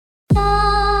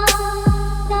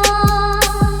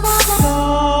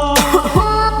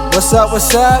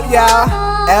What's up, y'all?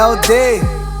 LD,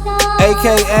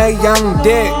 aka Young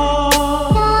Dick.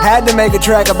 Had to make a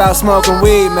track about smoking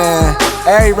weed, man.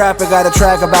 Every rapper got a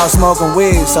track about smoking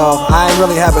weed, so I ain't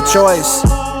really have a choice.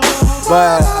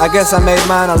 But I guess I made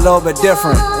mine a little bit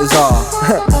different, is all.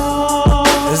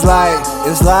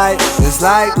 It's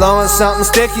like blowing something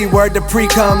sticky, word to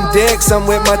pre-cum dicks. I'm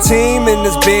with my team in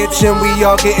this bitch and we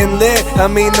all getting lit. I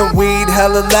mean the weed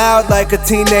hella loud like a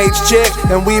teenage chick.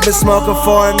 And we been smoking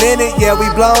for a minute, yeah,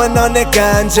 we blowing on the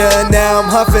ganja. Now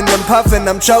I'm huffing and puffing,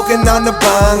 I'm choking on the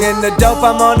bong. And the dope,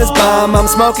 I'm on this bomb,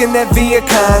 I'm smoking that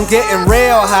Viacom. Getting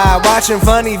real high, watching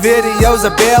funny videos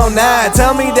of Bill Nye.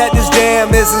 Tell me that this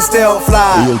jam isn't still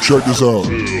fly. Hey, yo, check this out.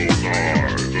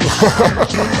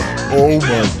 Oh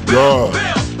my god,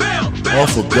 I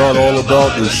forgot all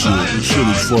about this shit. This shit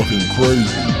is fucking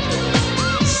crazy.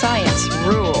 Science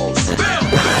rules.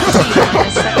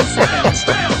 7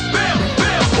 seconds.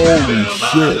 Holy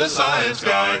shit.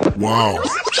 Wow,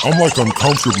 I'm like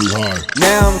uncomfortably high.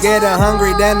 Now I'm getting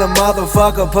hungry, then the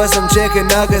motherfucker put some chicken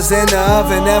nuggets in the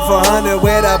oven. And for 100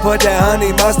 where I put that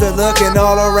honey mustard, looking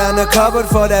all around the cupboard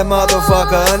for that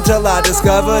motherfucker. Until I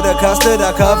discovered a custard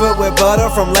I covered with butter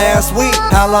from last week.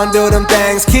 How long do them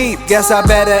things keep? Guess I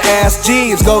better ask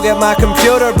Jeeves. Go get my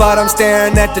computer, but I'm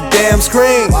staring at the damn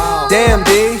screen. Damn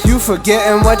D, you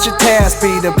forgetting what your task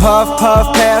be. The puff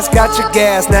pass got your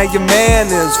gas, now your man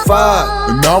is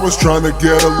fucked. And I was trying to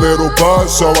get a little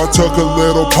buzz, so I took a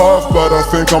little puff, but I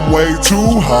think I'm way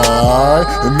too high.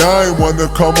 And I ain't want to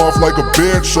come off like a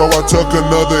bitch, so I took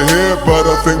another hit, but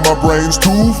I think my brain's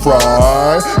too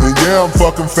fried. And yeah, I'm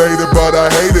fucking faded, but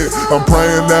I hate it. I'm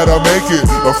praying that I make it,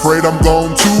 afraid I'm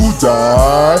going to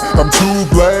die. I'm too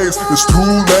blazed, it's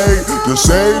too late to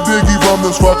save Diggy from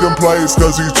this fucking place,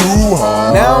 cause he's too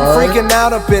high. Now I'm freaking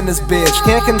out up in this bitch,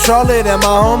 can't control it, and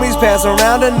my homies pass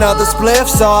around another spliff.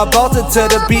 So I bolted to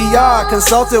the BR,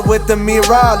 consulted with the mirror.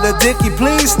 Lil Dicky,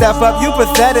 please step up, you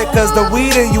pathetic, cause the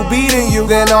weed in you beating you.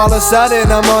 Then all of a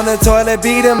sudden I'm on the toilet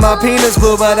beating my penis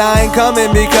blue, but I ain't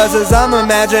coming because as I'm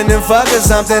imagining fucking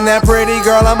something, that pretty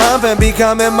girl I'm humping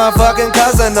becoming my fucking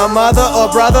cousin, a mother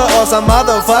or brother or some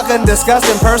motherfucking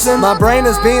disgusting person. My brain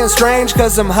is being strange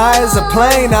cause I'm high as a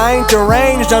plane. I ain't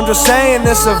deranged, I'm just saying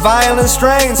it's a violent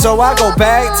strain. So I go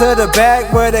back to the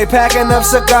back where they packing up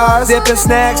cigars, dipping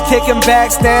snacks, kicking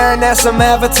back, staring at some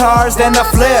avatars. Then I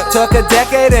flip, took a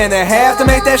decade and a half to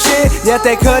make that shit, yet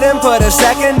they couldn't put a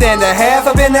second and a half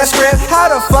up in that script. How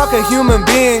the fuck a human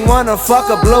being wanna fuck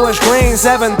a bluish green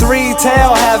 7'3"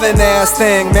 tail having ass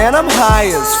thing? Man, I'm high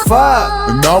as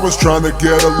fuck. And I was trying to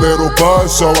get a little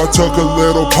buzz, so I took a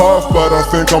little puff, but I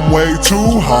think I'm way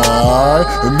too high.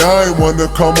 And I ain't want to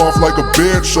come off like a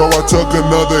bitch, so I took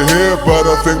another hit, but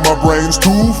I think my brain's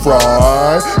too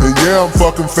fried. And yeah, I'm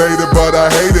fucking faded, but I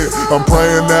hate it. I'm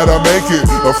praying that I make it,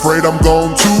 afraid I'm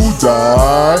going to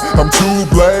die. I'm too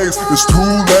blazed, it's too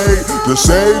late to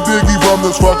save Diggy from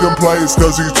this fucking place,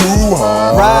 cause he's too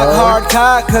high. Rock hard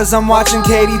cock, cause I'm watching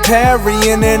Katy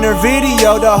Perry, and in her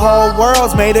video the whole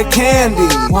world's made of candy.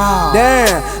 Wow.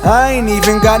 Damn, I ain't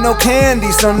even got no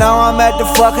candy, so now I'm at the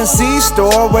fucking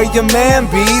C-store where your man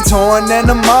be torn than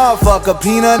a motherfucker.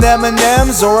 Peanut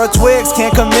M&M's or a Twix,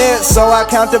 can't commit, so I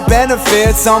count the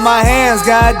benefits on my hands.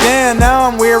 Goddamn, now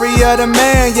I'm weary of the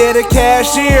man, yeah, the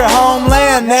cashier,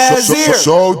 homeland, Nazir.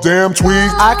 So damn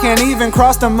tweak. I can't even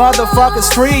cross the motherfucker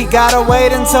street, gotta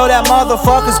wait until that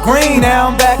motherfucker's green. Now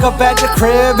I'm back up at the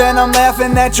crib and I'm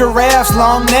laughing at giraffes,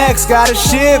 long necks, got a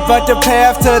shit, but the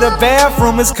path to the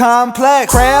bathroom is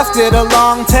complex. Crafted a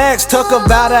long text, took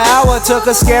about an hour, took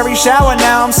a scary shower,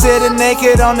 now I'm sitting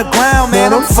naked on the ground,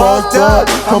 man, I'm fucked up.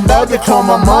 I'm about to call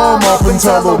my mom up and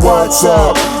tell her what's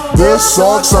up. This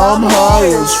sucks, I'm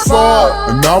high as fuck.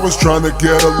 And I was trying to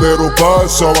get a little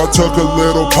buzz, so I took a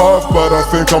little puff, but I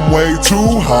think I'm way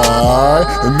too high.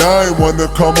 And I ain't want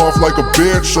to come off like a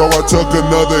bitch, so I took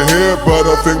another hit, but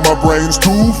I think my brain's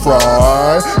too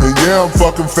fried. And yeah, I'm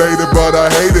fucking faded, but I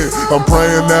hate it. I'm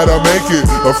praying that I make it,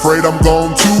 afraid I'm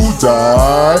going to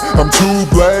die. I'm too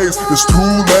blazed, it's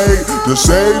too late to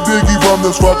save Diggy from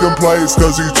this fucking place,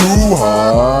 cause he's too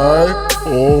high.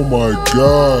 Oh my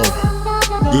god,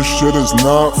 this shit is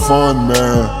not fun,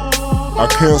 man. I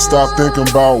can't stop thinking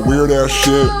about weird ass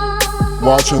shit,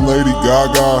 watching Lady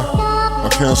Gaga. I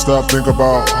can't stop thinking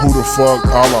about who the fuck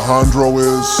Alejandro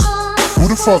is. Who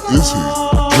the fuck is he?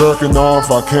 Jerking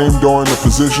off, I came during the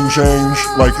position change,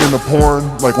 like in the porn,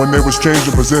 like when they was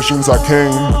changing positions, I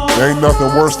came. There ain't nothing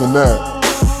worse than that.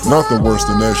 Nothing worse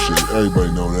than that shit,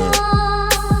 everybody know that.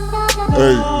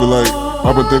 Hey, but like,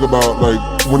 I've been thinking about, like,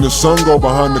 when the sun go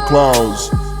behind the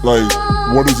clouds, like,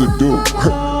 what does it do?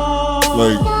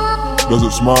 Like, does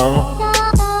it smile?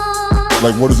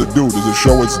 Like, what does it do? Does it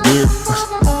show its dick?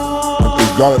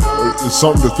 It's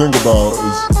something to think about,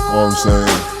 is all I'm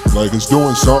saying. Like, it's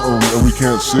doing something and we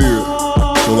can't see it.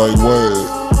 So like,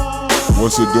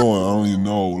 what's it doing? I don't even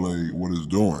know, like, what it's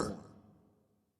doing.